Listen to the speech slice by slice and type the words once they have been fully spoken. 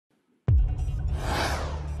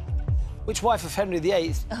Which wife of Henry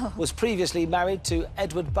VIII was previously married to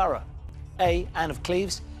Edward Burgh? A. Anne of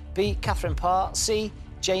Cleves, B. Catherine Parr, C.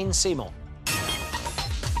 Jane Seymour.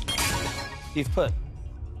 You've put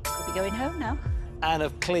Could be going home now. Anne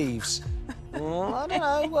of Cleves. I don't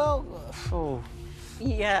know, well... Oh.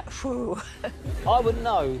 Yeah, phew. I wouldn't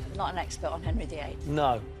know. Not an expert on Henry VIII.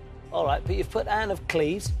 No. All right, but you've put Anne of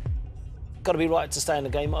Cleves. Got to be right to stay in the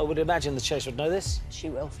game. I would imagine the Chase would know this. She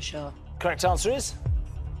will, for sure. Correct answer is...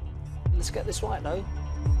 Let's get this right, though.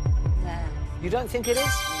 Nah. You don't think it is?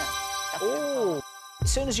 No. Oh.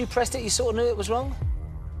 As soon as you pressed it, you sort of knew it was wrong?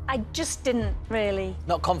 I just didn't really...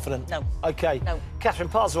 Not confident? No. OK. No. Catherine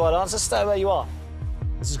Parr's the right answer. Stay where you are.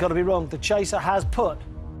 This has got to be wrong. The Chaser has put...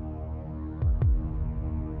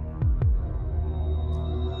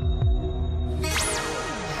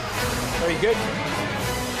 Very good.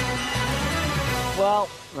 Well,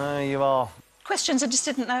 there you are. Questions I just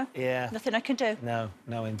didn't know. Yeah. Nothing I can do. No,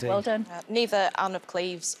 no, indeed. Well done. Neither Anne of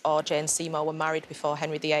Cleves or Jane Seymour were married before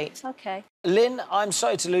Henry VIII. OK. Lynn, I'm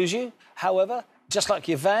sorry to lose you. However, just like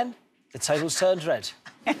your van, the table's turned red.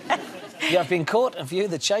 You have been caught, and for you,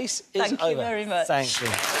 the chase is over. Thank you very much. Thank you.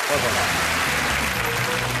 Well done.